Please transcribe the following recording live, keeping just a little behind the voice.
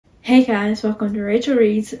Hey guys, welcome to Rachel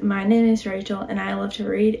Reads. My name is Rachel and I love to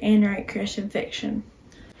read and write Christian fiction.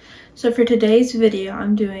 So for today's video,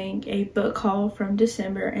 I'm doing a book haul from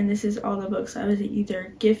December, and this is all the books I was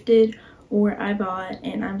either gifted or I bought,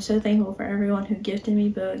 and I'm so thankful for everyone who gifted me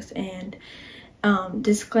books. And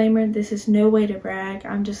disclaimer, this is no way to brag.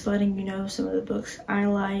 I'm just letting you know some of the books I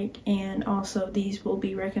like, and also these will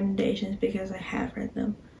be recommendations because I have read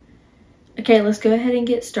them. Okay, let's go ahead and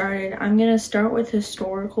get started. I'm going to start with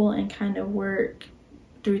historical and kind of work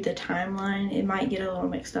through the timeline. It might get a little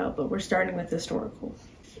mixed up, but we're starting with historical.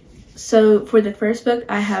 So for the first book,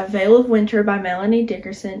 I have Veil of Winter by Melanie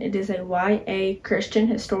Dickerson. It is a YA Christian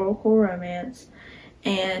historical romance,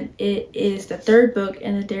 and it is the third book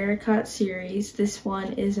in the Daracot series. This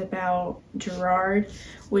one is about Gerard,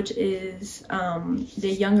 which is the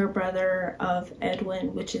younger brother of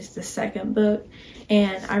Edwin, which is the second book.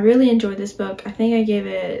 And I really enjoyed this book. I think I gave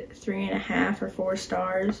it 3.5 or 4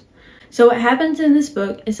 stars. So what happens in this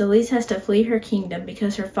book is Elise has to flee her kingdom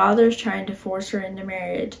because her father is trying to force her into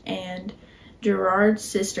marriage, and Gerard's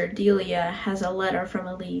sister Delia has a letter from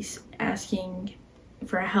Elise asking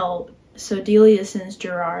for help. So Delia sends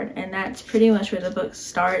Gerard, and that's pretty much where the book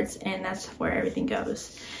starts, and that's where everything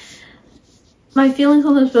goes. My feelings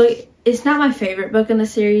on this book, it's not my favorite book in the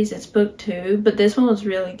series. It's book 2, but this one was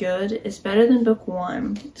really good. It's better than book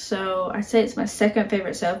 1, so I'd say it's my second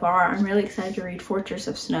favorite so far. I'm really excited to read Fortress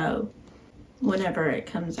of Snow whenever it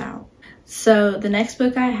comes out. So the next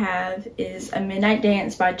book I have is A Midnight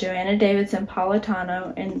Dance by Joanna Davidson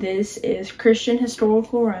Politano, and this is Christian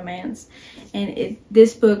historical romance. And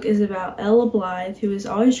this book is about Ella Blythe, who is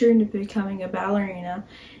always dreamed of becoming a ballerina.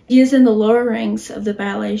 She is in the lower ranks of the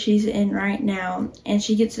ballet she's in right now, and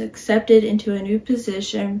she gets accepted into a new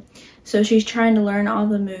position. So she's trying to learn all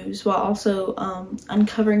the moves while also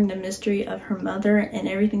uncovering the mystery of her mother and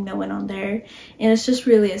everything that went on there. And it's just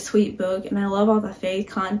really a sweet book, and I love all the faith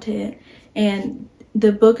content. And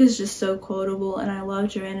the book is just so quotable, and I love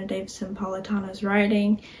Joanna Davidson Politano's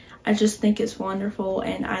writing. I just think it's wonderful,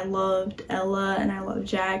 and I loved Ella and I love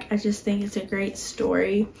Jack. I just think it's a great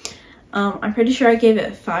story. I'm pretty sure I gave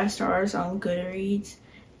it 5 stars on Goodreads,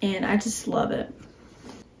 and I just love it.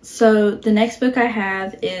 So the next book I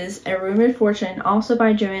have is A Rumored Fortune, also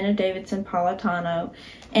by Joanna Davidson Politano,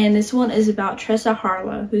 and this one is about Tressa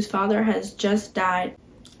Harlow, whose father has just died.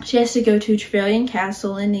 She has to go to Trevelyan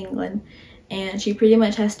Castle in England, and she pretty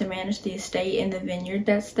much has to manage the estate and the vineyard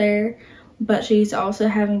that's there, but she's also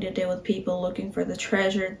having to deal with people looking for the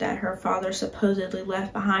treasure that her father supposedly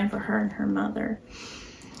left behind for her and her mother.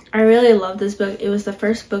 I really love this book. It was the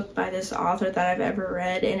first book by this author that I've ever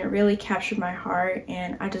read, and it really captured my heart,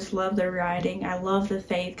 and I just love the writing. I love the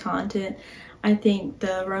faith content. I think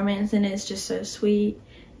the romance in it is just so sweet,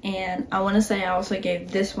 and I want to say I also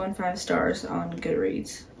gave this one 5 stars on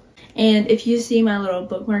Goodreads. And if you see my little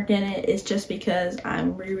bookmark in it, it's just because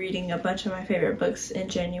I'm rereading a bunch of my favorite books in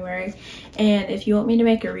January. And if you want me to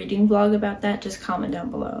make a reading vlog about that, just comment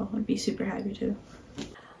down below. I'd be super happy to.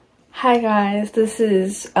 Hi guys, this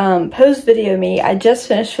is post video me. I just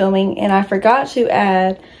finished filming, and I forgot to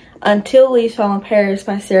add Until Leaves Fall in Paris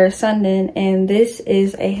by Sarah Sundin, and this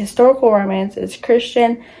is a historical romance. It's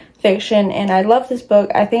Christian fiction, and I love this book.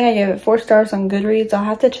 I think I gave it 4 stars on Goodreads. I'll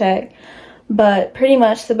have to check. But pretty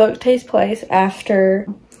much the book takes place after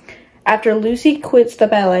Lucy quits the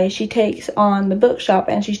ballet. She takes on the bookshop,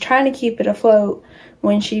 and she's trying to keep it afloat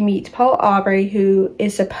when she meets Paul Aubrey, who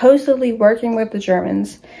is supposedly working with the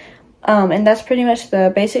Germans. And that's pretty much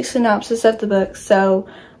the basic synopsis of the book. So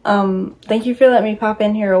thank you for letting me pop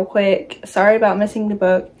in here real quick. Sorry about missing the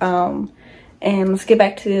book. And let's get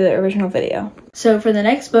back to the original video. So for the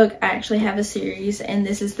next book, I actually have a series, and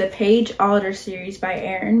this is the Page Alder series by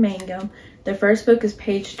Erin Mangum. The first book is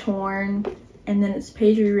Page Torn, and then it's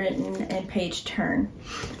Page Rewritten and Page Turn.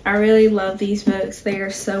 I really love these books. They are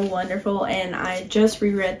so wonderful, and I just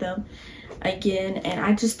reread them again, and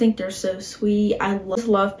I just think they're so sweet. I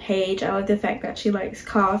love Paige. I like the fact that she likes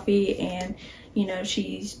coffee, and you know,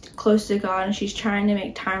 she's close to God, and she's trying to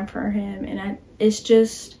make time for him. And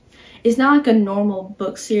it's not like a normal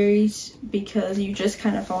book series because you're just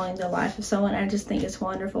kind of following the life of someone. I just think it's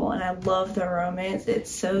wonderful, and I love the romance. It's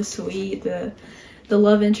so sweet. The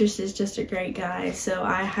love interest is just a great guy, so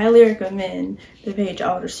I highly recommend the Page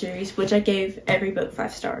Alder series, which I gave every book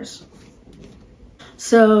 5 stars.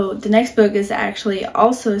 So the next book is actually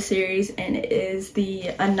also a series, and it is the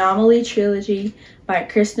Anomaly Trilogy by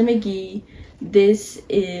Krista McGee. This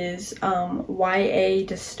is YA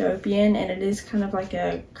dystopian, and it is kind of like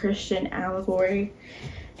a Christian allegory.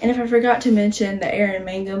 And if I forgot to mention, the Erin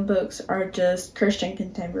Mangum books are just Christian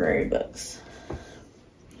contemporary books.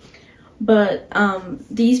 But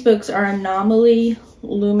these books are Anomaly,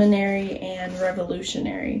 Luminary, and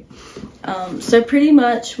Revolutionary. So pretty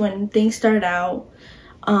much when things start out,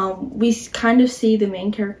 we kind of see the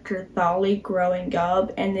main character Thalie growing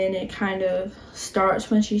up, and then it kind of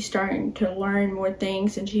starts when she's starting to learn more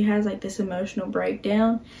things and she has like this emotional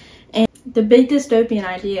breakdown. And the big dystopian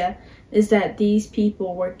idea is that these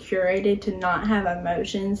people were curated to not have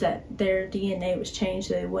emotions, that their DNA was changed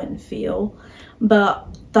so they wouldn't feel.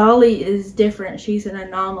 But Thalie is different. She's an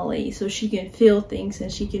anomaly, so she can feel things,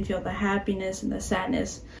 and she can feel the happiness and the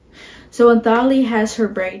sadness. So when Thalie has her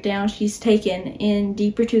breakdown, she's taken in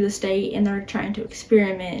deeper to the state, and they're trying to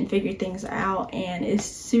experiment and figure things out, and it's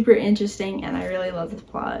super interesting, and I really love the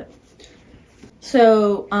plot.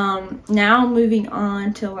 So now moving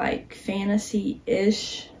on to like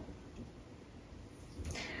fantasy-ish.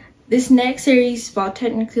 This next series, while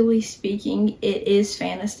technically speaking, it is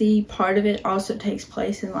fantasy. Part of it also takes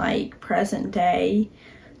place in like present day.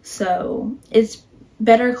 So it's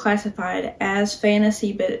better classified as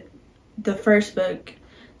fantasy, but the first book,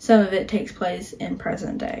 some of it takes place in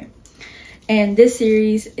present day. And this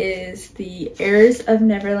series is the Heirs of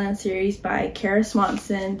Neverland series by Kara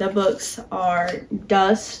Swanson. The books are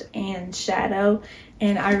Dust and Shadow,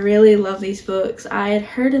 and I really love these books. I had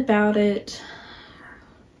heard about it,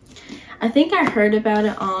 I think I heard about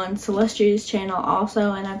it on Celestia's channel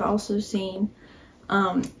also, and I've also seen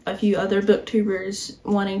a few other booktubers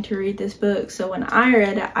wanting to read this book. So when I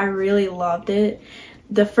read it, I really loved it.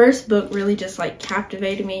 The first book really just like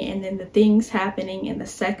captivated me, and then the things happening in the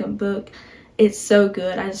second book, it's so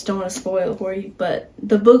good. I just don't want to spoil it for you, but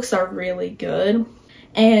the books are really good.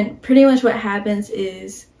 And pretty much what happens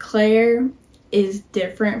is Claire is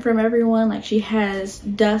different from everyone. Like, she has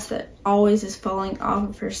dust that always is falling off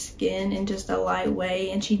of her skin in just a light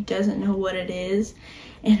way, and she doesn't know what it is.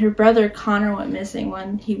 And her brother Connor went missing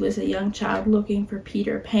when he was a young child looking for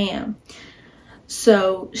Peter Pan.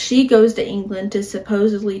 So she goes to England to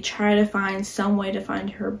supposedly try to find some way to find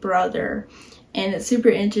her brother, and it's super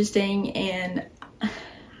interesting, and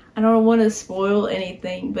I don't want to spoil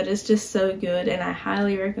anything, but it's just so good, and I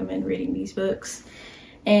highly recommend reading these books.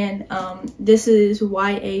 And this is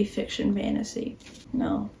YA fiction fantasy.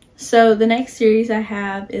 No. So the next series I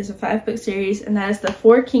have is a 5-book series, and that is the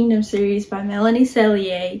Four Kingdoms series by Melanie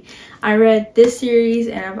Sellier. I read this series,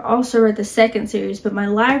 and I've also read the second series, but my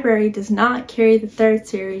library does not carry the third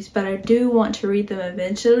series, but I do want to read them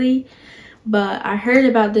eventually. But I heard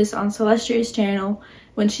about this on Celestia's channel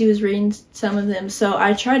when she was reading some of them, so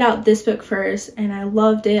I tried out this book first, and I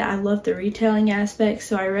loved it. I loved the retelling aspect,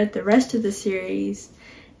 so I read the rest of the series.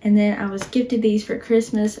 And then I was gifted these for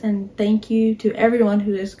Christmas, and thank you to everyone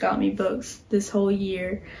who has got me books this whole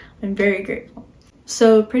year. I'm very grateful.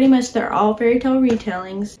 So pretty much they're all fairy tale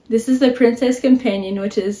retellings. This is the Princess Companion,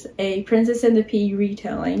 which is a Princess and the Pea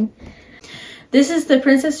retelling. This is the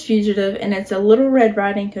Princess Fugitive, and it's a Little Red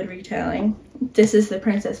Riding Hood retelling. This is the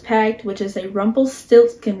Princess Pact, which is a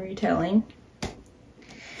Rumpelstiltskin retelling.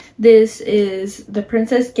 This is the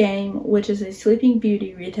Princess Game, which is a Sleeping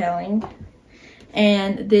Beauty retelling.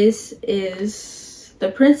 And this is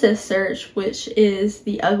the Princess Search, which is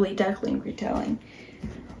the Ugly Duckling retelling.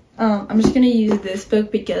 I'm just going to use this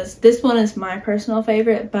book because this one is my personal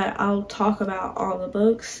favorite, but I'll talk about all the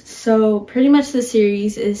books. So pretty much the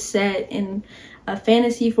series is set in a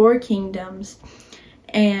fantasy Four Kingdoms,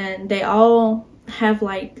 and they all have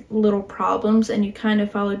like little problems, and you kind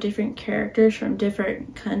of follow different characters from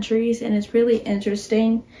different countries, and it's really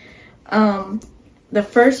interesting. The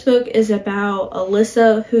first book is about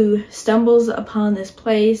Alyssa, who stumbles upon this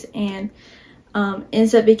place and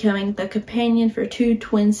ends up becoming the companion for two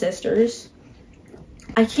twin sisters.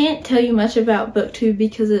 I can't tell you much about book 2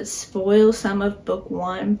 because it spoils some of book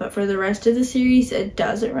 1, but for the rest of the series, it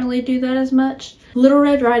doesn't really do that as much. Little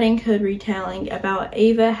Red Riding Hood retelling about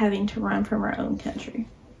Ava having to run from her own country.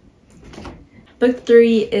 Book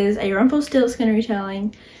 3 is a Rumpelstiltskin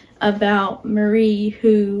retelling about Marie,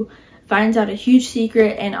 who finds out a huge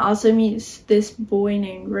secret and also meets this boy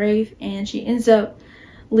named Rafe, and she ends up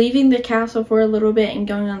leaving the castle for a little bit and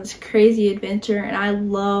going on this crazy adventure. And I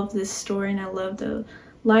love this story, and I love the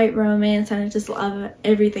light romance, and I just love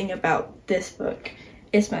everything about this book.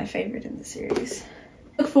 It's my favorite in the series.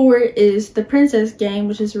 Book 4 is The Princess Game,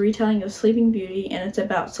 which is a retelling of Sleeping Beauty, and it's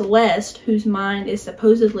about Celeste, whose mind is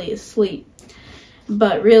supposedly asleep,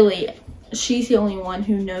 but really she's the only one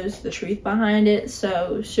who knows the truth behind it.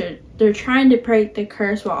 So they're trying to break the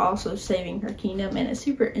curse while also saving her kingdom, and it's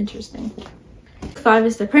super interesting. Book 5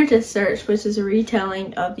 is The Princess Search, which is a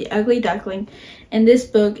retelling of The Ugly Duckling, and this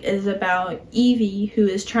book is about Evie, who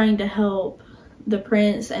is trying to help the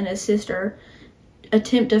prince and his sister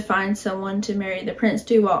attempt to find someone to marry the prince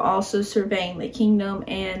to while also surveying the kingdom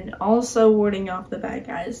and also warding off the bad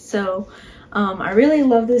guys. So I really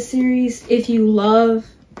love this series. If you love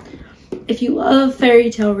fairy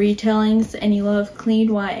tale retellings and you love clean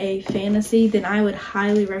YA fantasy, then I would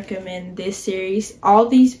highly recommend this series. All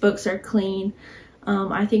these books are clean.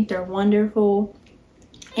 I think they're wonderful,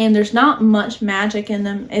 and there's not much magic in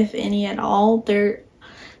them, if any at all.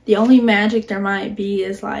 The only magic there might be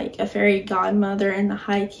is like a fairy godmother and the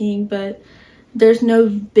High King, but there's no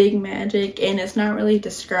big magic and it's not really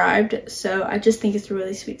described. So I just think it's a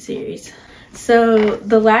really sweet series. So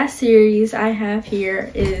the last series I have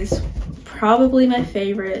here is probably my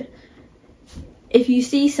favorite. If you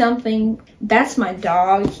see something, that's my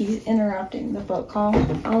dog. He's interrupting the book haul.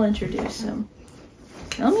 I'll introduce him.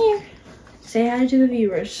 Come here. Say hi to the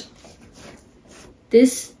viewers.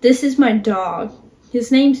 This is my dog. His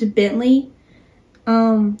name's Bentley.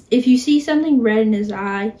 If you see something red in his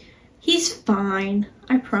eye, he's fine.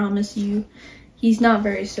 I promise you. He's not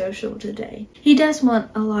very social today. He does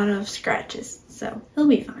want a lot of scratches, so he'll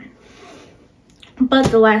be fine.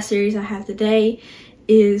 But the last series I have today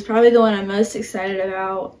is probably the one I'm most excited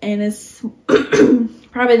about, and it's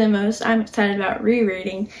probably the most I'm excited about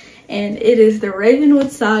rereading, and it is the Ravenwood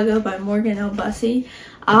Saga by Morgan L. Busse.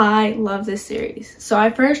 I love this series. So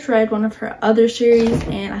I first read one of her other series,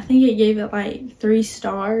 and I think it gave it like 3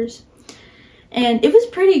 stars. And it was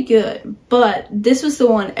pretty good, but this was the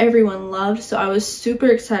one everyone loved, so I was super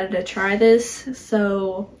excited to try this.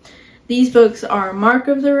 So these books are Mark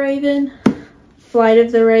of the Raven, Flight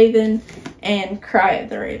of the Raven, and Cry of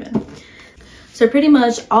the Raven. So pretty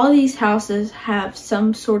much all these houses have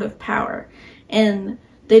some sort of power, and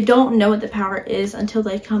they don't know what the power is until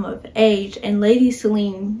they come of age. And Lady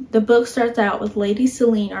Selene, the book starts out with Lady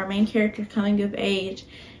Selene, our main character, coming of age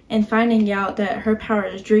and finding out that her power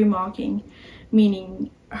is dreamwalking, meaning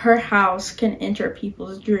her house can enter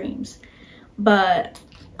people's dreams. But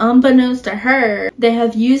unbeknownst to her, they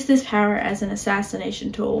have used this power as an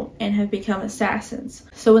assassination tool and have become assassins.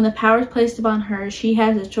 So when the power is placed upon her, she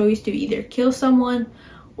has a choice to either kill someone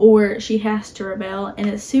or she has to rebel, and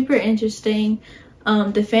it's super interesting.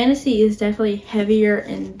 The fantasy is definitely heavier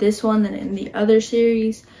in this one than in the other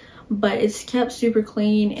series, but it's kept super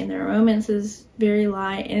clean and the romance is very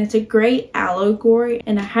light, and it's a great allegory,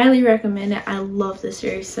 and I highly recommend it. I love this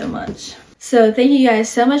series so much. So thank you guys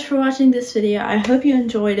so much for watching this video. I hope you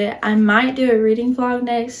enjoyed it. I might do a reading vlog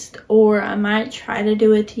next, or I might try to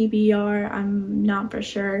do a TBR. I'm not for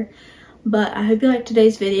sure, but I hope you liked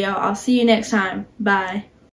today's video. I'll see you next time. Bye.